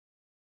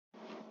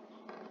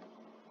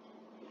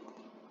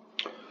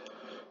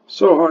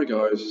So hi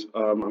guys,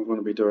 I'm going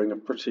to be doing a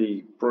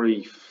pretty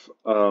brief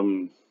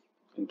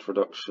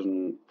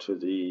introduction to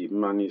the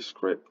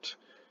manuscript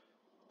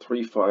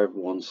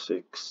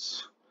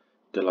 3516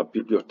 de la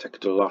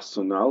Bibliothèque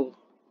Nationale,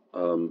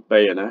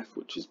 BNF,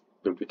 which is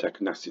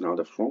Bibliothèque Nationale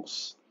de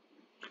France.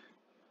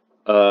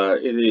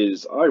 It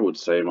is, I would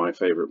say, my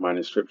favourite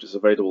manuscript. It's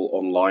available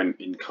online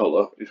in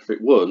colour. If it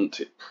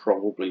weren't, it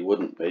probably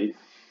wouldn't be.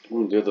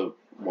 One of the other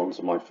ones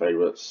of my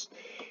favourites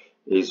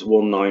is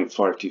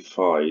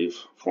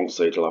 19525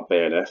 Français de la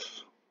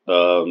BNF.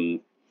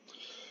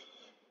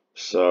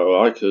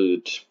 So I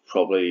could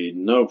probably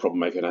no problem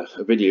making a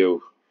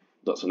video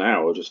that's an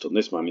hour just on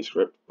this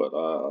manuscript, but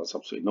that's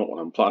absolutely not what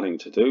I'm planning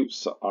to do.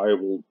 So I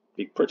will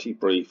be pretty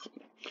brief.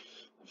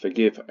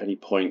 Forgive any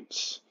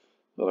points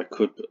that I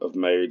could have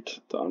made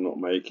that I'm not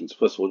making. So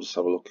first of all, just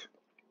have a look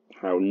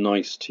how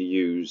nice to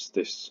use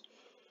this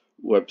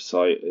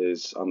website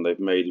is, and they've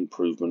made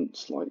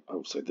improvements, like I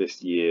would say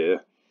this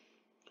year.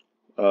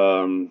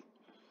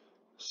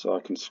 So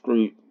I can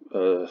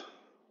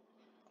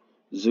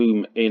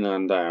zoom in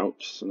and out,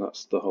 so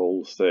that's the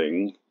whole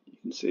thing. You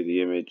can see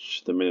the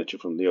image, the miniature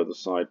from the other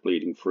side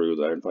bleeding through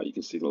there. In fact, you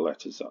can see the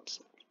letters. That's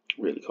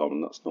really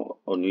common. That's not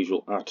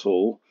unusual at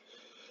all.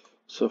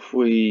 So if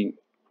we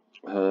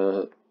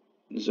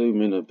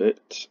zoom in a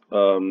bit, I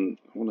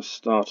want to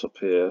start up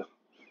here.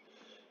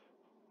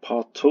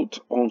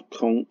 Partout en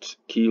compte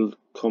qu'il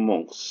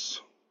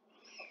commence.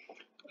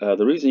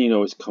 The reason you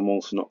know it's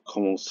commence, not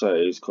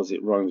commencer, is because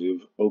it rhymes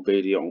with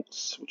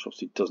obedience, which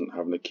obviously doesn't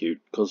have an acute,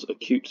 because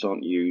acutes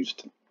aren't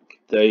used.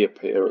 They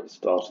appear at the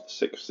start of the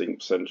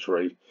 16th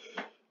century.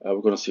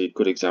 We're going to see a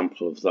good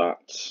example of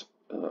that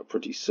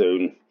pretty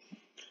soon.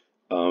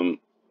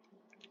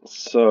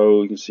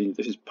 So you can see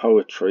this is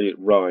poetry, it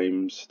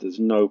rhymes, there's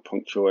no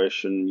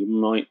punctuation. You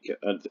might get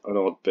an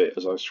odd bit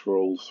as I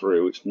scroll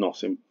through, it's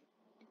not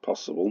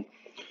impossible.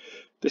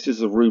 This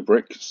is a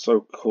rubric, so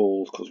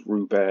called because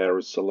ruber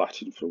is the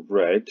Latin for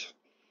red.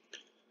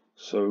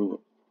 So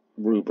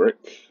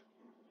rubric,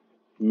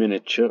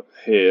 miniature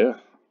here,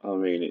 I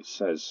mean it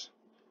says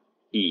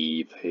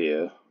Eve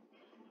here,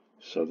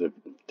 so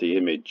the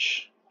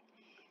image.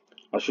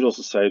 I should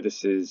also say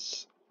this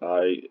is,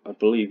 I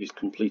believe is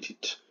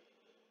completed.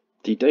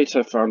 The date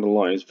I found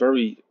online is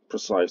very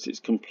precise. It's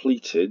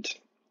completed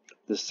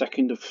the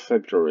 2nd of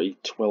February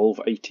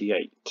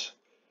 1288.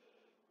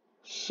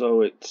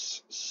 So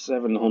it's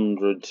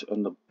 700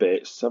 and a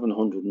bit,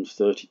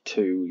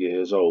 732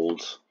 years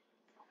old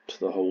to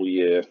the whole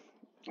year,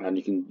 and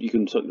you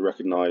can certainly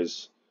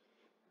recognise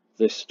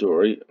this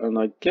story. And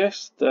I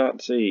guess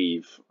that's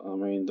Eve. I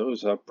mean,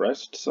 those are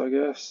breasts, I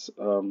guess.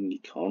 You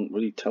can't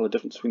really tell the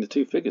difference between the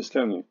two figures,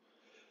 can you?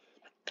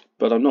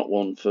 But I'm not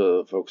one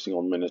for focusing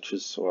on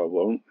miniatures, so I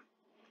won't.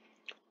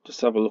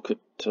 Just have a look at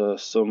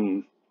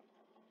some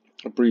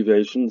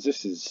abbreviations.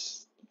 This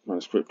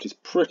manuscript is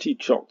pretty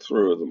chock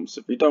through of them,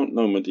 so if you don't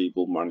know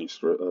medieval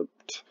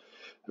manuscript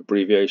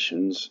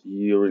abbreviations,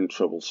 you're in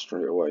trouble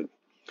straight away.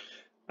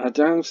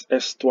 Adams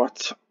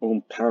estoit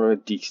en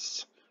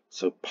paradis,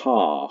 so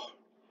par,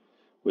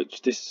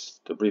 which this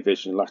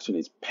abbreviation in Latin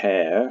is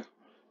pair.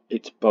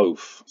 It's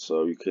both,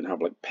 so you can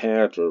have like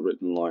perdre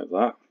written like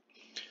that,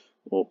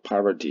 or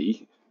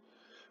paradis.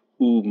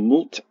 Ou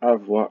moult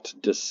avoir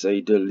de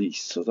ses délices,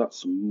 so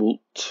that's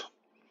moult,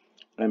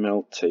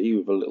 MLT,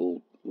 with a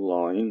little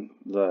line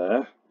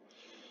there.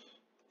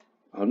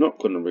 I'm not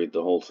going to read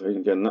the whole thing.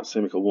 Again, that's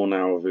like a 1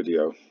 hour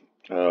video.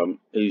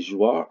 Et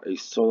joie, et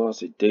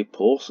solas, et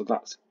dépôt, so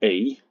that's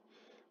a,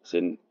 as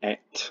in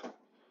et,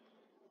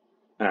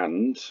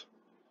 and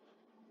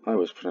I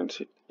always pronounce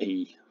it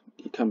e.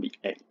 It can be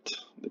et.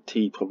 The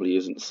T probably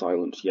isn't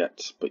silent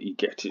yet, but you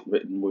get it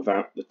written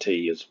without the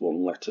T as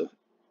one letter,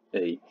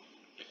 e.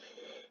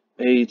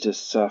 Et de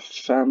sa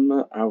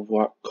femme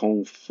avoir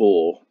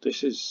confort.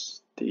 This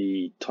is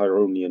the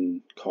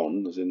Tyronian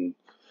con, as in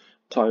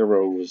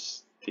Tyro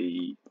was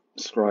the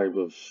scribe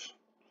of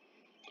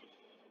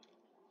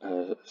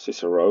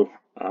Cicero,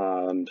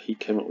 and he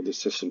came up with this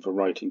system for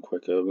writing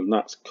quicker, and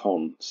that's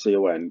con,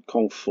 C-O-N,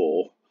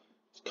 confort.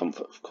 It's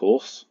comfort, of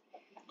course.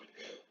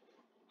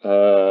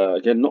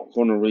 Again, not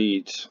going to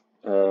read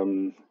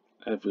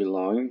every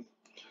line.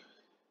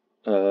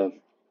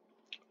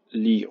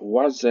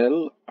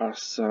 L'oiselle à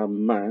sa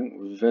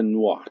main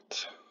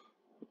venoite,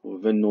 or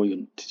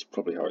venoyant is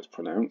probably how it's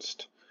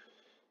pronounced.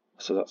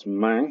 So that's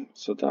main,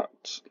 so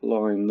that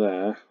line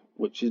there,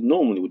 which is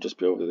normally would just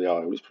be over the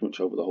I, but it's pretty much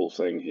over the whole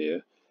thing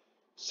here,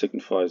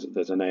 signifies that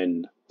there's an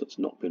N that's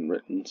not been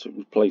written, so it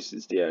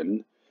replaces the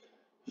N.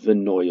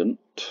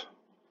 Venoyant.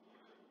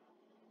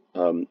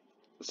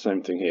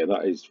 Same thing here,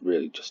 that is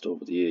really just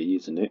over the E,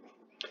 isn't it?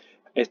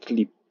 Et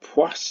les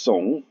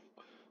poissons,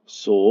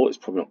 so it's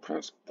probably not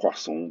pronounced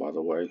poisson, by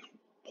the way,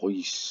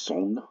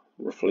 poisson,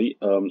 roughly,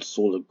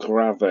 sur le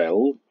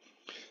gravel.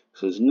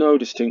 So there's no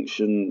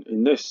distinction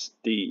in this.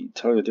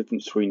 Telling the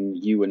difference between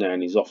U and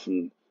N is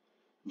often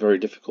very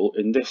difficult.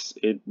 In this,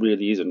 it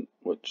really isn't,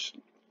 which,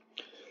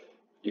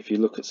 if you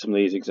look at some of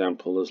these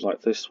examples,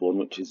 like this one,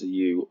 which is a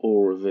U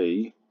or a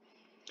V,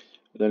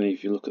 Then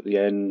if you look at the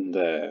N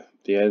there,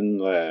 the N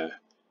there,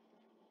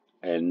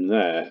 N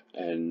there,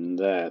 N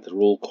there, they're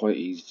all quite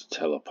easy to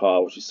tell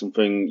apart, which is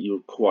something you're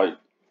quite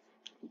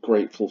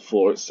grateful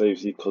for. It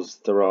saves you, because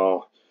there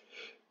are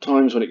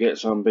times when it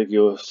gets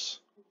ambiguous,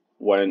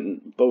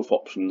 when both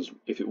options,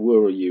 if it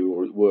were a U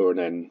or it were an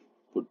N,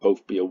 would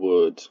both be a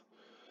word.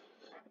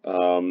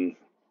 And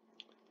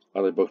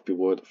they both be a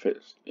word that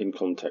fits in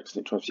context,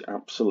 and it drives you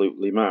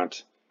absolutely mad.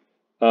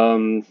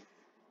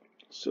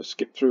 So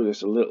skip through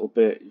this a little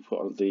bit. You've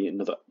got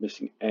another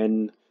missing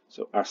N.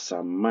 So à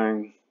sa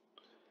main,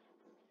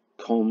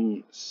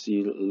 comme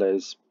s'il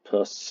les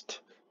poste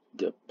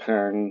de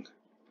pain.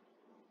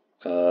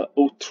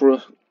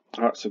 Autre,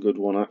 that's a good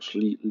one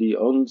actually. Les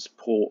uns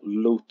pour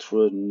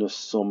l'autre ne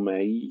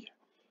sommeil.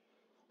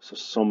 So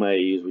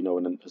sommeil, as we know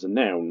as a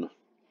noun.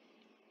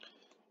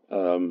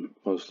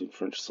 Mostly in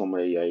French,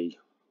 sommeiller,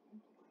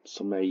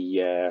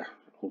 sommeiller,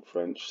 old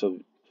French. So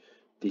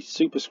the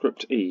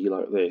superscript E,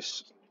 like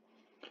this,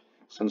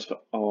 stands for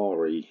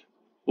RE,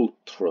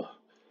 outre,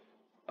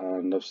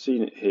 and I've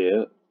seen it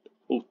here,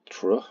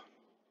 outre,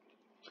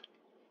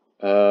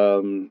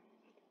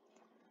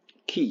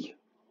 qui,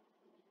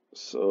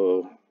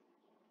 so,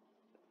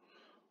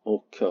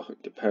 or que,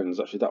 it depends.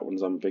 Actually that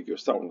one's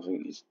ambiguous, that one I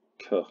think is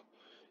que.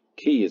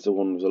 Qui is the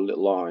one with a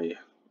little I,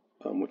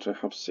 which I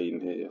have seen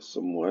here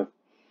somewhere.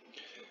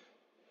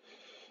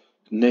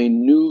 Ne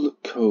nul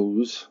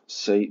cause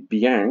c'est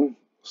bien,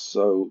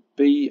 so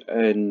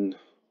BN,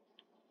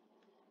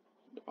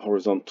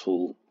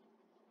 horizontal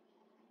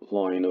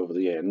line over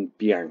the N,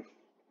 bien,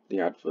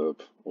 the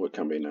adverb, or it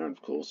can be a noun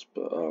of course,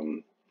 but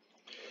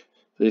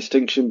the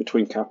distinction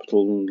between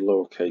capital and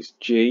lowercase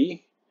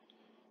g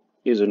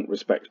isn't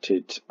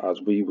respected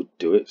as we would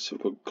do it. So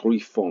we've got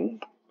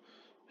griffon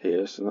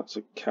here, so that's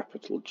a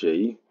capital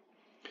G,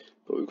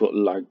 but we've got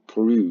la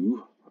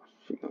grue,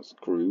 I think that's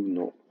grue,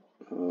 not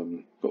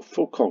got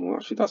faucon.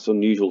 Actually that's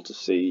unusual to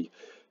see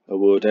a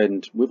word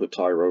end with a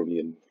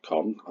Tyronian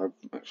con. I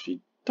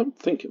actually don't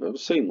think I've ever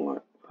seen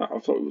like that. I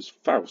thought it was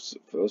Faust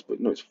at first, but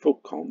no, it's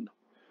faucon,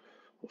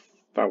 or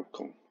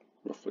falcon,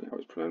 roughly how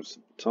it's pronounced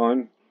at the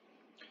time.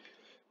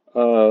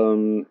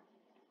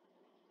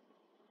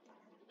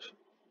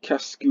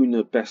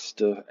 Cascuna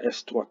besta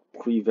estoit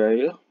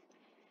privea.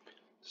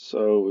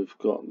 So we've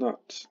got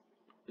that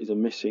is a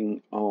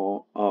missing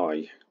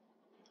RI.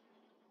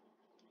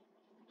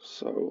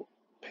 So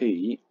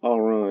P,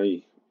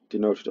 RI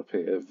denoted up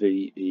here,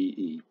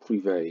 VEE,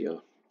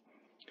 privea.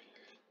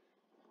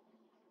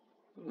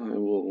 I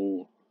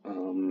will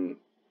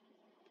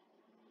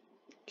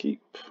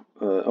keep,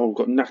 oh, we've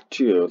got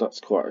nature, that's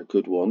quite a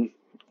good one.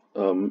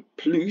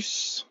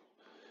 Plus,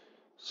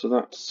 so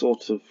that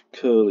sort of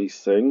curly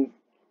thing,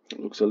 it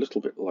looks a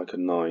little bit like a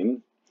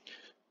 9.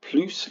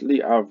 Plus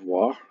les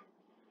avoir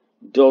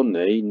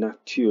donné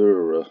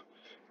nature.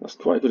 That's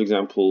quite a good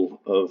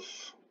example of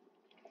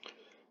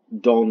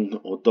don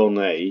or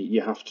donné.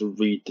 You have to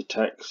read the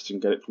text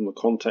and get it from the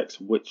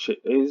context which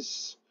it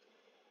is.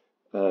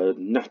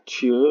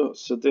 Nature,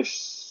 so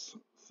this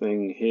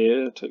thing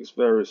here takes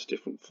various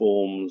different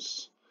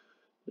forms.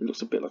 It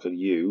looks a bit like a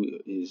U,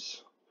 it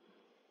is.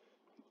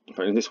 In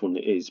fact, in this one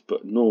it is,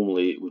 but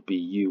normally it would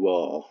be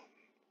UR.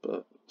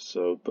 But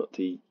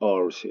the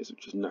R is here,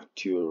 which is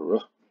nature.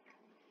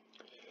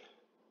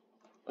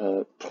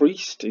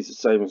 Priest is the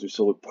same as we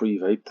saw with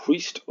privé.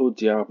 Priest au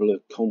diable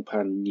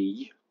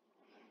compagnie.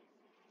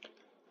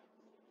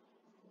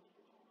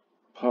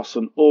 Par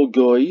son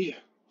orgueil,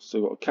 so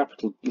we've got a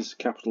capital, this is a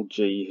capital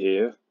G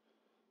here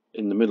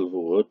in the middle of a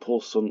word.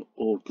 Par son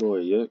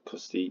orgueil,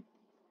 because the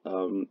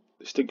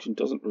distinction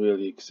doesn't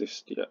really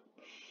exist yet.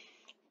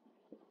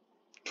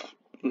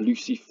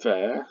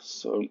 Lucifer,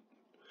 so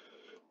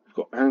we've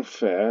got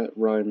enfer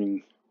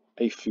rhyming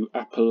afu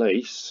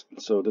appelase,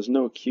 so there's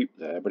no acute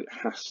there, but it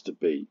has to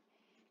be,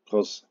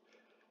 because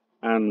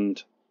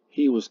and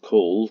he was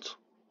called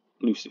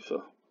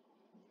Lucifer,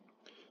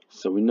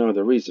 so we know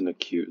there is an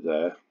acute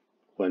there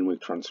when we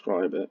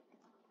transcribe it,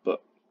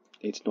 but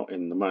it's not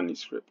in the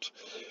manuscript.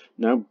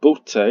 Now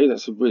beauté,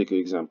 that's a really good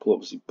example.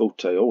 Obviously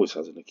beauté always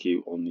has an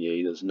acute on the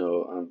E, there's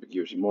no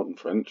ambiguity in modern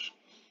French.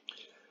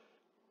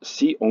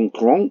 Si on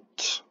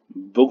grant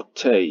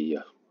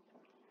beauté,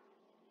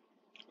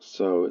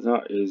 so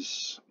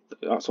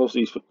that's also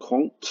used for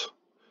quant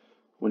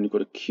when you've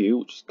got a Q,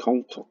 which is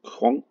quant or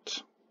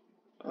quant.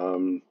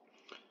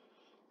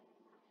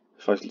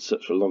 If I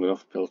search for long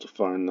enough, I'll be able to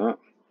find that.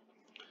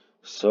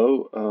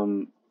 So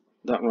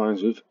that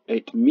rhymes with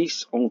et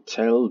mis en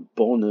tel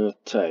bonheur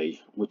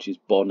te, which is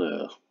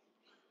bonheur,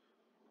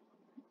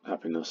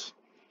 happiness.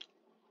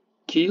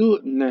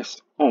 Qu'il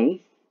n'est en,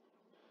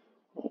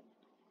 or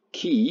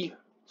qui,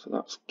 so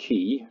that's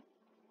qui.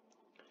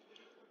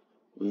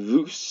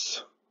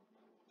 Vus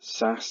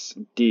sas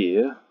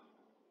dire,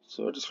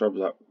 so I describe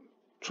that,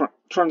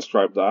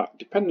 transcribe that,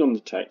 depending on the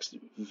text,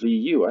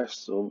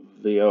 VUS or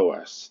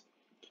VOS.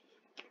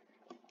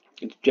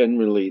 It's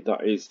generally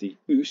that is the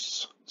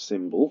us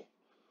symbol,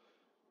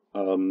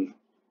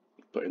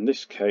 but in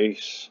this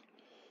case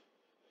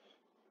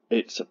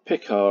it's a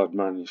Picard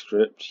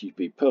manuscript. You'd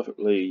be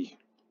perfectly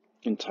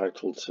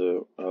entitled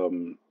to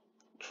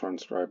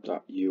transcribe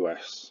that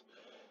US.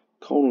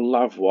 Con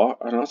la voix,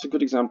 and that's a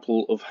good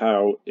example of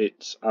how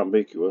it's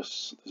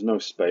ambiguous. There's no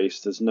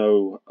space, there's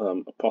no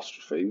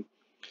apostrophe.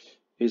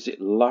 Is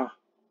it la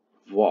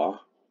voix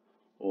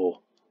or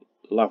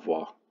la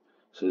voix?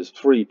 So there's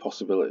three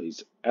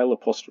possibilities. L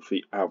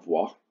apostrophe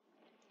avoir,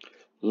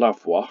 la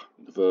voix,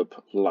 the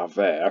verb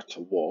laver, to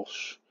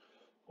wash,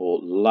 or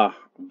la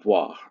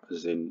voix,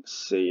 as in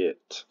see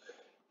it.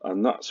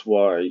 And that's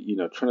why, you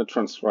know, trying to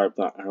transcribe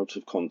that out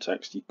of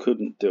context, you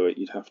couldn't do it.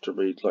 You'd have to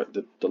read like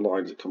the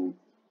lines that come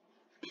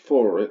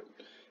before it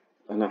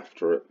and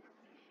after it.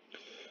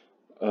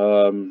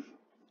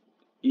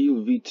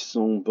 Il vit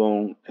son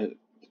bon et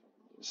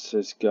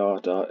ses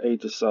garda et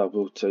de sa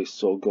beauté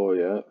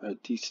s'orgueille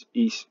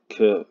is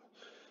que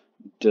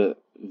de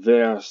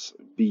vers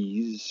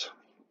bis,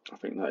 I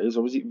think that is,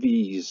 or is it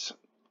vis?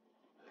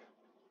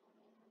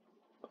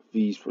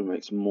 Vis probably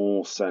makes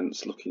more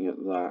sense looking at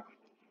that.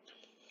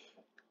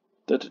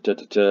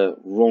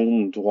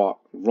 Rond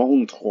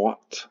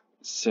droit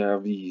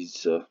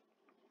service.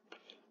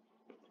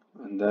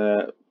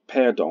 And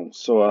pardon.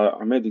 So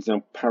I made the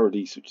example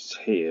paradis, which is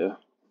here.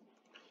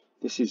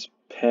 This is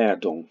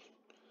pardon.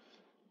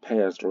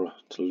 Perdre,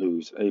 to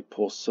lose. Et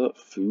pour ce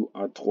fut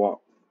à droit.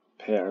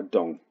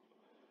 Pardon.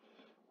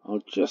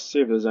 I'll just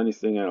see if there's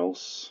anything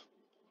else.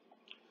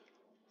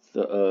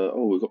 That,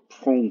 oh, we've got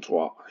prompt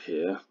droit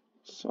here.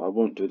 So I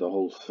won't do the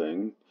whole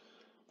thing.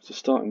 So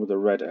starting with the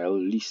red L,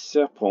 les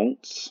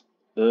serpents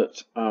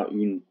est à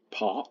une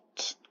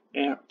part.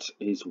 Est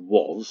is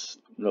was,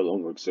 no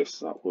longer exists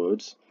that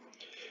word.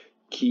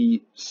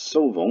 Qui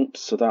souvent,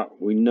 so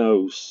that we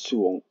know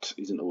souvent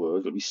isn't a word,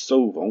 it'll be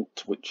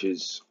souvent, which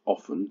is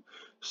often.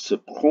 Se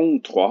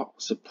prendra,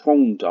 se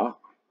prendra.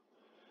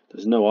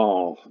 There's no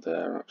R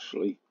there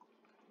actually.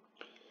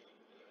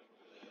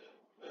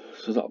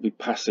 So that'll be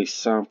passé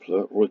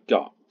simple,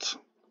 regarde.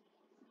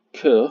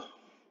 Que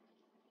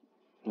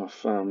la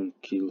femme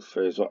qu'il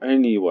fait. So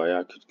anyway,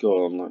 I could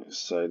go on, like I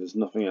say, there's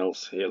nothing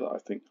else here that I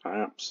think I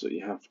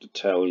absolutely have to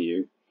tell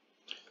you.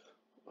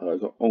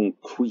 I've got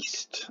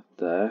enquiste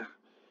there.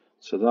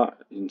 So that,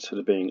 instead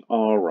of being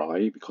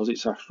RI, because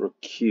it's after a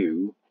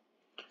Q,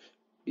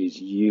 is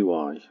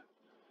UI.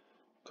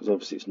 Because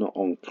obviously it's not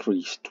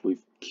increased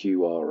with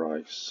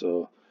QRI.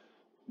 So,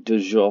 de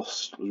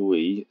Jost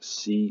Louis,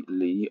 si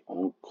li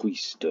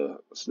enquiste.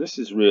 So this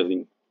is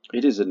really,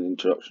 it is an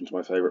introduction to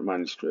my favourite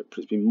manuscript, but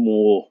it's been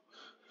more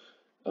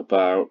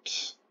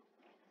about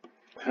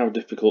how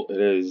difficult it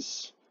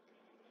is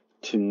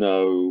to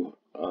know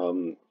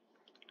that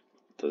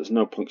there's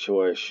no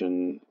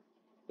punctuation,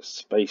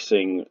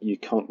 spacing, you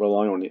can't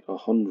rely on it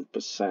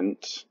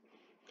 100%.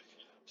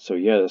 So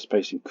yeah, the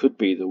spacing could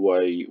be the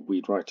way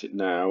we'd write it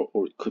now,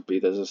 or it could be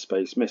there's a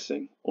space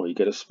missing, or you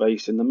get a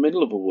space in the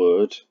middle of a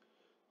word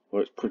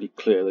where it's pretty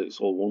clear that it's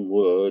all one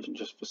word and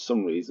just for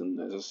some reason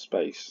there's a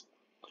space.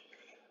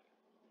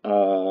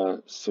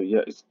 So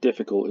yeah, it's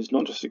difficult. It's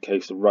not just a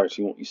case of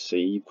writing what you see.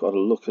 You've got to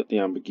look at the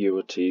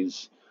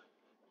ambiguities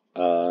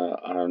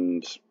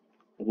and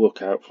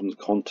work out from the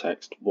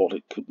context what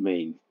it could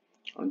mean.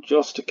 And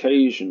just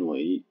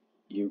occasionally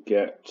you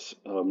get,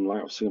 like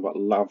I was saying about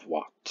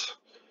lavwat,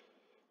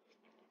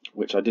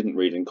 which I didn't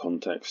read in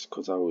context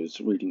because I was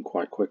reading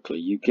quite quickly.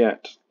 You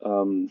get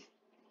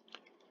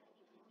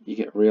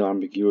real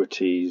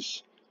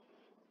ambiguities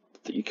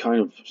that you kind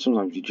of,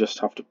 sometimes you just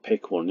have to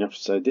pick one. You have to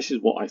say, this is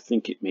what I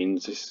think it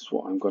means, this is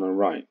what I'm going to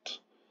write.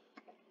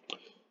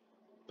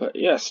 But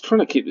yes, trying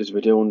to keep this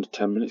video under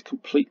 10 minutes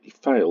completely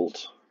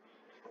failed.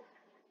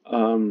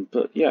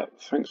 But yeah,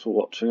 thanks for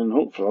watching, and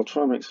hopefully I'll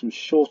try and make some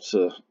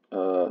shorter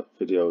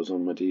videos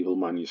on medieval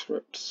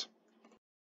manuscripts.